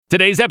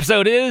Today's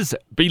episode is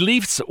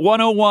Beliefs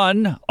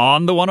 101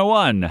 on the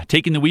 101,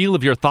 taking the wheel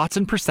of your thoughts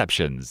and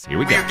perceptions. Here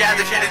we go. We're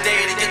gathered here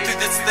today to get through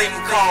this thing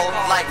called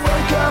life.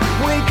 Wake up,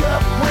 wake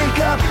up, wake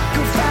up,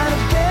 go find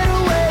a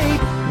getaway.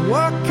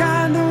 What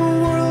kind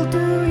of world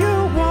do you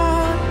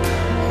want?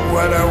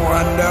 What a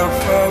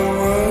wonderful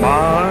world.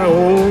 My,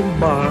 oh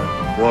my,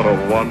 what a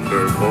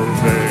wonderful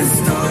day. The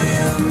story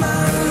of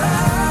my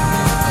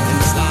life.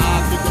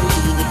 Inside, you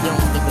believe it,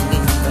 don't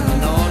believe it.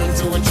 In order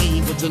to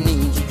achieve what you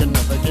need, you can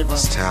never give up.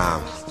 It's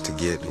time to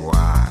get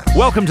wise.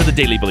 Welcome to the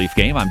Daily Belief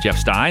Game. I'm Jeff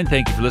Stein.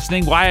 Thank you for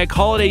listening. Why I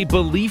call it a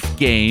belief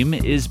game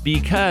is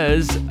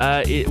because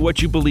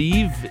what you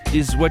believe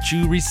is what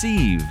you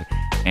receive.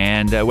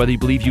 And whether you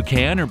believe you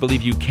can or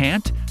believe you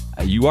can't,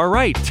 you are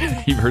right.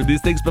 You've heard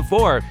these things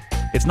before.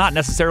 It's not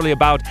necessarily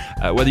about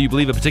whether you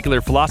believe a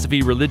particular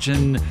philosophy,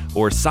 religion,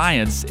 or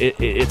science.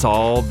 It's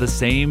all the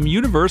same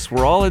universe.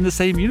 We're all in the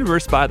same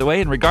universe, by the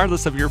way, and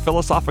regardless of your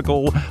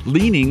philosophical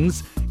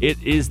leanings,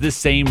 it is the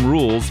same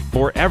rules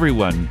for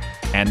everyone.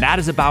 And that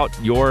is about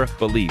your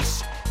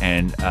beliefs.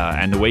 And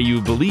the way you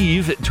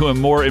believe to a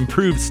more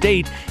improved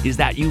state is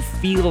that you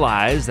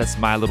feelize, that's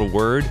my little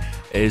word,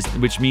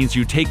 which means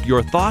you take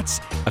your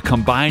thoughts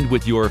combined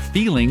with your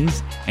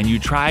feelings and you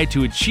try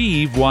to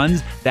achieve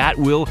ones that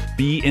will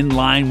be in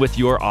line with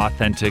your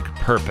authentic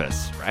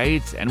purpose,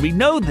 right? And we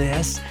know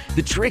this.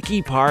 The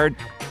tricky part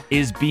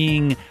is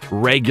being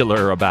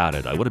regular about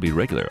it. I want to be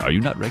regular. Are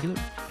you not regular?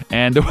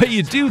 And the way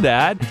you do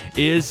that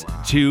is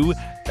to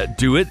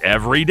do it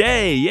every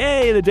day.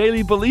 Yay, the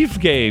daily belief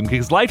game,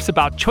 because life's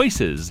about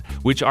choices,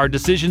 which are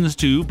decisions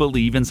to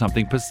believe in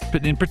something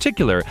in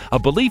particular. A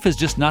belief is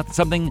just not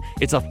something,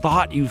 it's a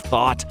thought you've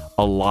thought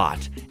a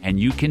lot, and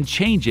you can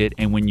change it,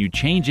 and when you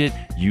change it,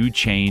 you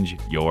change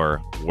your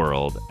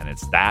world. And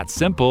it's that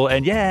simple,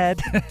 and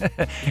yet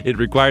it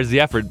requires the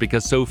effort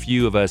because so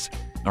few of us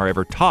are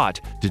ever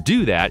taught to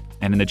do that.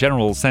 And in the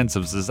general sense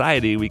of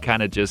society, we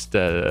kind of just,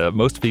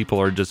 most people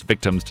are just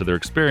victims to their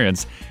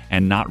experience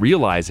and not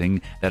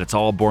realizing that it's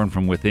all born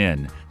from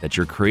within, that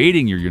you're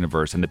creating your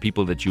universe and the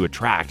people that you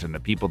attract and the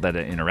people that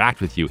interact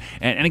with you.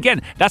 And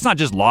again, that's not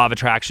just law of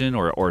attraction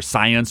or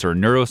science or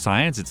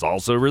neuroscience. It's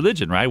also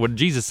religion, right? What did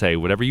Jesus say?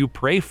 Whatever you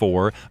pray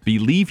for,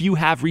 believe you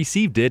have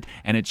received it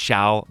and it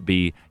shall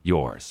be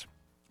yours.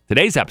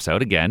 Today's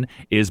episode, again,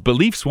 is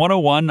Beliefs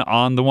 101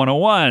 on the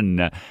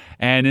 101.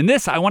 And in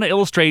this, I want to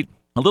illustrate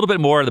a little bit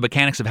more of the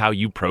mechanics of how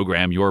you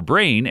program your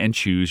brain and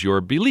choose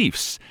your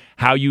beliefs.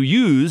 How you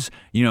use,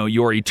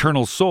 your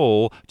eternal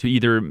soul to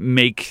either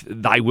make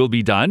thy will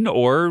be done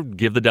or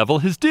give the devil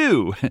his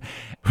due.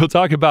 We'll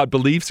talk about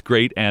beliefs,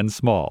 great and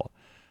small.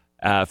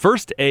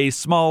 First, a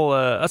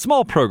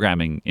small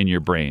programming in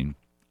your brain.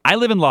 I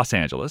live in Los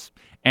Angeles.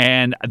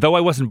 And though I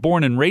wasn't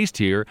born and raised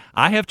here,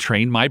 I have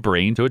trained my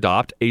brain to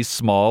adopt a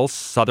small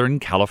Southern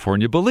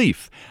California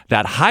belief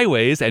that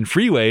highways and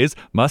freeways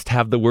must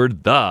have the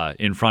word "the"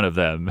 in front of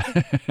them.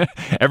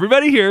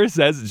 Everybody here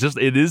says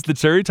the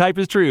stereotype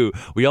is true.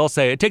 We all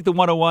say, take the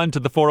 101 to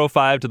the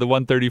 405 to the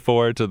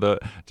 134 to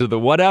the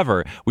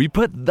whatever. We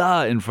put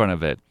 "the" in front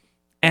of it.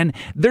 And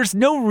there's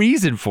no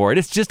reason for it.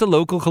 It's just a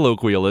local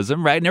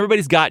colloquialism, right? And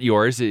everybody's got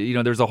yours.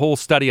 There's a whole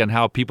study on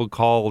how people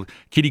call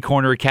kitty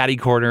corner, catty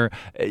corner.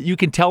 You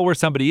can tell where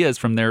somebody is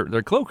from their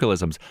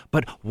colloquialisms.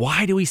 But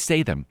why do we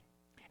say them?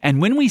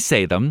 And when we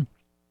say them,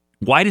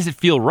 why does it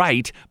feel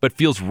right but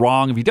feels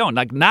wrong if you don't?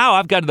 Like now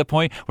I've got to the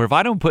point where if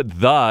I don't put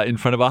 "the" in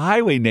front of a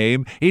highway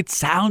name, it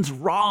sounds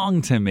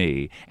wrong to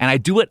me. And I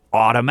do it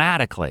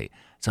automatically.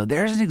 So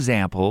there's an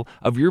example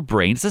of your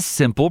brain. It's a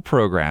simple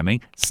programming.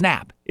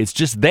 Snap. It's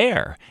just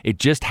there. It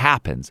just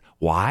happens.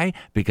 Why?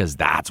 Because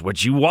that's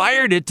what you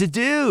wired it to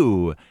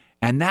do.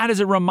 And that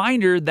is a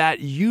reminder that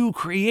you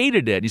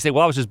created it. You say,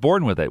 well, I was just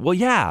born with it. Well,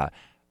 yeah,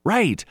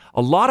 right.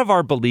 A lot of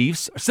our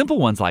beliefs, simple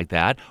ones like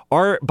that,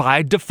 are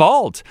by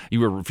default.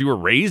 If you were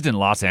raised in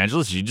Los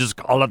Angeles, you just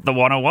call it the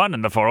 101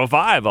 and the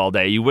 405 all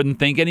day. You wouldn't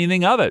think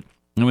anything of it.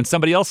 And when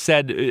somebody else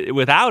said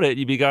without it,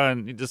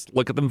 you just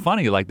look at them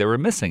funny like they were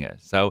missing it.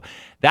 So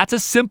that's a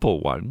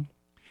simple one.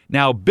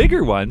 Now,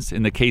 bigger ones,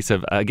 in the case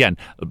of, again,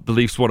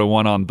 Beliefs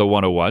 101 on the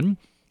 101,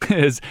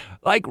 is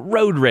like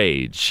road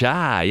rage.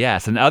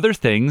 Yes, and other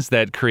things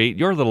that create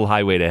your little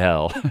highway to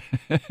hell.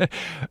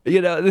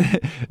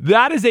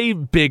 That is a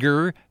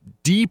bigger,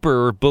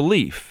 deeper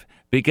belief.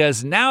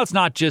 Because now it's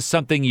not just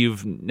something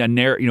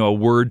a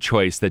word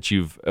choice that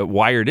you've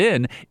wired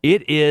in.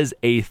 It is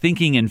a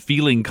thinking and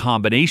feeling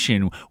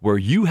combination where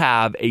you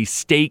have a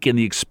stake in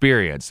the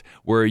experience,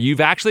 where you've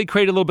actually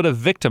created a little bit of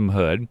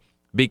victimhood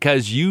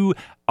because you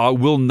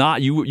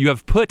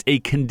have put a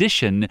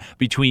condition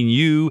between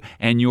you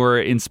and your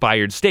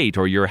inspired state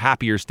or your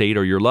happier state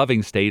or your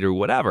loving state or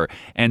whatever.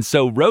 And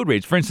so road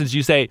rage, for instance,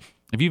 you say,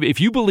 if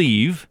you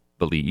believe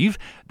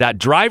that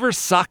drivers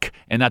suck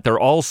and that they're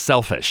all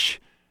selfish,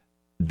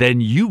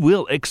 then you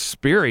will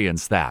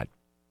experience that.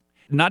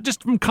 Not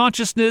just from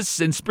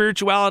consciousness and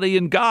spirituality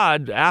and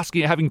God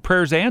having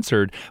prayers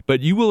answered,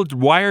 but you will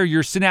wire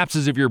your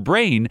synapses of your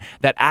brain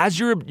that as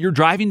you're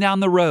driving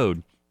down the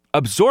road,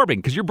 absorbing,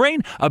 because your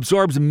brain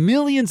absorbs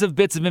millions of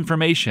bits of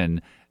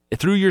information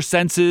through your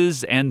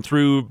senses and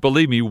through,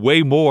 believe me,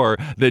 way more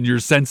than your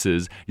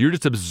senses. You're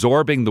just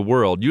absorbing the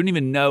world. You don't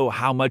even know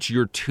how much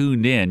you're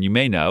tuned in. You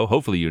may know,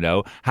 hopefully you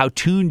know, how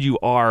tuned you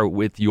are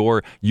with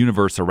your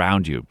universe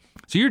around you.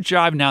 So you're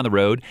driving down the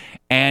road,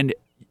 and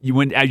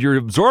when you're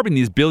absorbing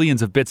these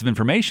billions of bits of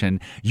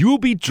information, your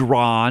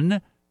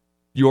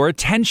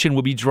attention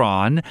will be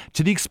drawn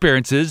to the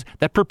experiences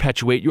that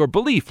perpetuate your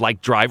belief,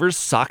 like drivers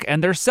suck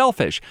and they're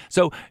selfish.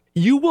 So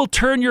you will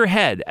turn your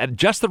head at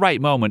just the right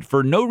moment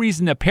for no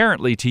reason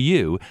apparently to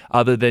you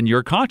other than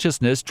your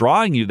consciousness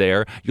drawing you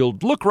there. You'll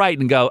look right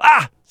and go,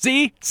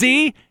 see,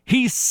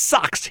 he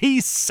sucks.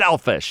 He's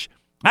selfish.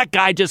 That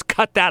guy just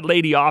cut that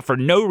lady off for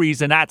no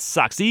reason. That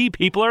sucks. See,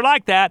 people are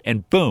like that.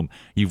 And boom,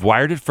 you've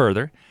wired it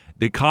further.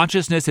 The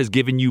consciousness has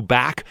given you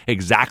back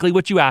exactly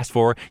what you asked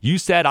for. You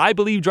said, I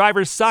believe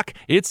drivers suck.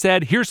 It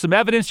said, here's some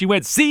evidence. You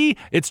went, see,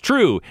 it's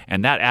true.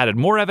 And that added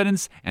more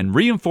evidence and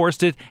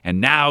reinforced it. And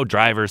now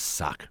drivers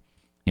suck.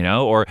 You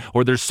know,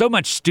 or there's so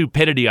much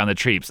stupidity on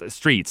the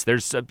streets.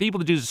 There's people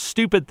that do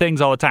stupid things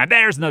all the time.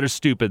 There's another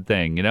stupid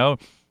thing, you know.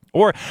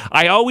 Or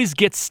I always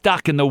get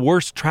stuck in the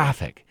worst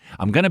traffic.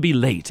 I'm going to be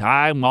late.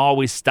 I'm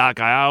always stuck.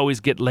 I always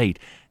get late.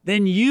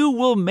 Then you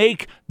will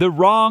make the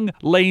wrong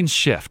lane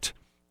shift.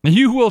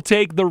 You will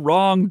take the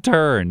wrong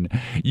turn.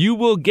 You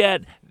will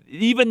get,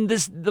 even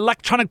the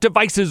electronic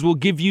devices will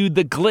give you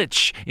the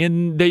glitch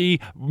in the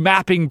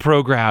mapping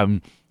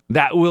program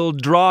that will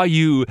draw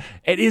you.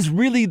 It is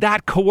really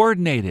that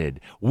coordinated.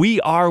 We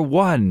are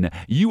one.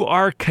 You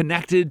are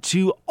connected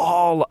to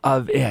all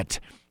of it.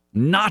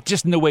 Not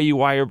just in the way you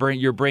wire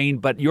your brain,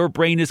 but your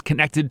brain is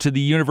connected to the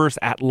universe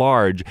at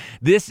large.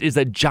 This is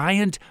a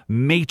giant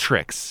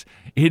matrix.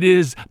 It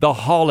is the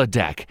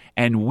holodeck,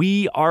 and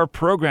we are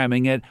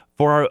programming it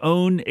for our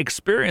own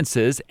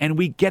experiences, and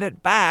we get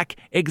it back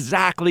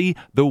exactly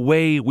the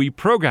way we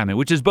program it,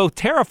 which is both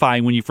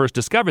terrifying when you first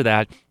discover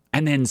that,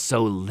 and then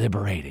so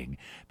liberating,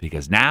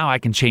 because now I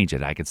can change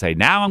it. I can say,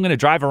 now I'm going to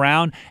drive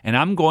around, and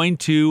I'm going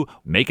to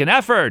make an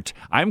effort.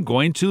 I'm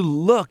going to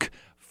look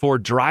for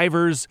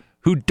drivers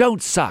who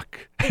don't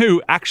suck,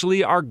 who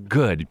actually are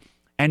good.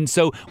 And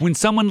so when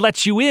someone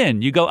lets you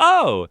in, you go,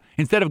 oh,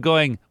 instead of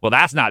going, well,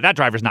 that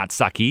driver's not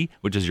sucky,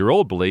 which is your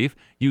old belief,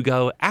 you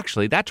go,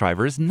 actually, that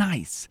driver is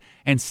nice.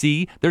 And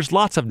see, there's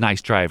lots of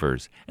nice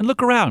drivers. And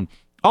look around.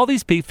 All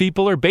these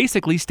people are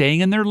basically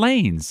staying in their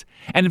lanes.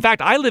 And in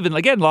fact, I live in,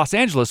 again, Los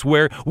Angeles,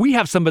 where we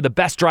have some of the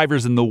best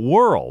drivers in the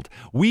world.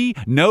 We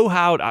know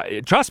how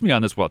to, trust me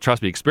on this, well,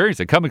 trust me,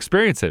 experience it, come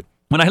experience it.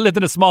 When I lived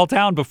in a small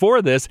town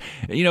before this,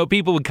 you know,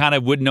 people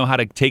wouldn't know how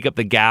to take up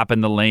the gap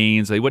in the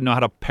lanes. They wouldn't know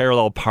how to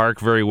parallel park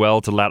very well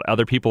to let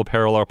other people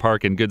parallel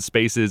park in good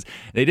spaces.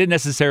 They didn't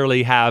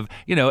necessarily have,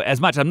 you know, as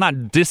much. I'm not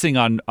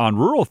dissing on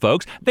rural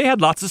folks. They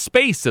had lots of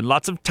space and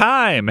lots of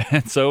time,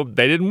 and so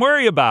they didn't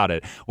worry about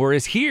it.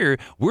 Whereas here,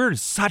 we're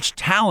such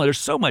talent. There's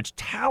so much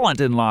talent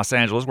in Los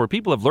Angeles where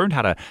people have learned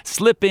how to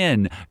slip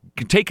in,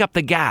 take up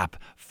the gap,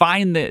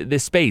 find the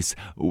space,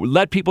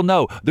 let people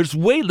know. There's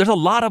a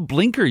lot of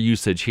blinker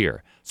usage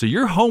here. So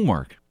your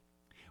homework,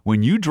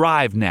 when you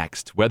drive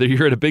next, whether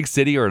you're in a big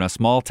city or in a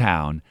small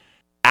town,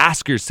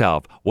 ask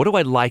yourself, what do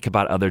I like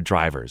about other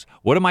drivers?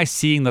 What am I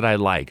seeing that I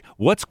like?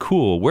 What's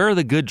cool? Where are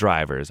the good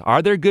drivers?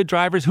 Are there good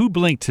drivers? Who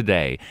blinked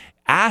today?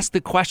 Ask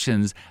the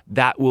questions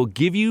that will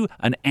give you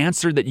an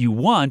answer that you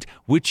want,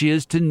 which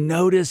is to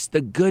notice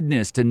the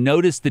goodness, to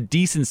notice the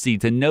decency,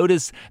 to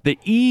notice the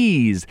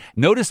ease.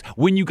 Notice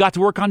when you got to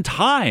work on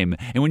time.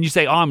 And when you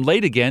say, oh, I'm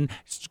late again,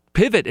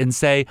 pivot and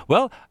say,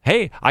 well,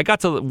 hey, I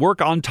got to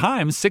work on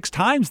time 6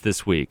 times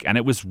this week, and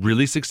it was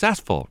really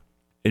successful.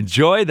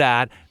 Enjoy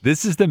that.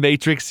 This is The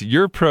Matrix.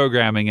 You're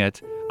programming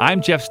it.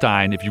 I'm Jeff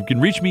Stein. If you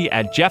can reach me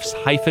at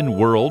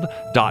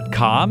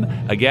jeffs-world.com.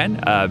 Again,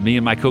 me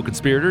and my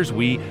co-conspirators,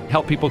 we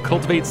help people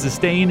cultivate,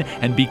 sustain,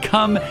 and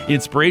become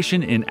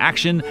inspiration in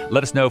action.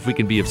 Let us know if we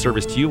can be of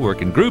service to you.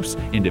 Work in groups,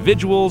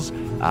 individuals.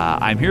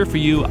 I'm here for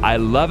you. I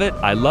love it.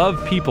 I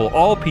love people,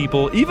 all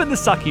people, even the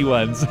sucky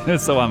ones.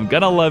 So I'm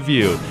going to love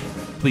you.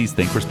 Please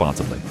think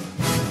responsibly.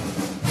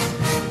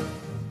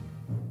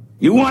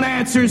 You want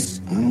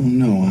answers? I don't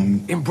know.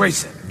 I'm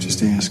Embrace it.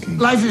 just asking.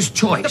 Life is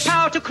choice. The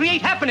power to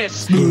create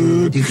happiness.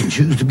 You can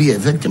choose to be a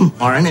victim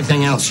or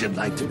anything else you'd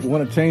like to be. You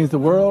want to change the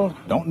world?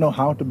 Don't know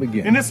how to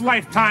begin. In this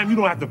lifetime, you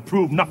don't have to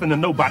prove nothing to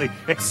nobody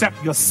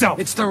except yourself.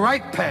 It's the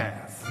right path.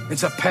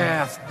 It's a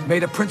path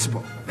made of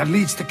principle that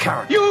leads to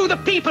character. You, the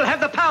people, have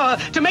the power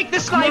to make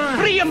this life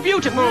free and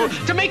beautiful,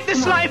 to make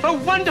this life a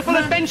wonderful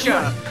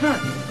adventure.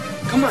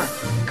 Come on.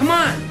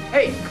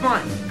 Hey, come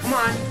on. Come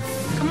on.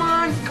 Come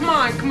on. Come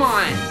on. Come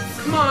on.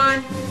 Come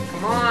on.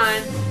 Come on.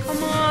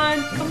 Come on. Come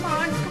on. Come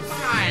on.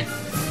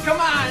 Come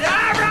on.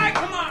 All right,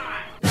 come on.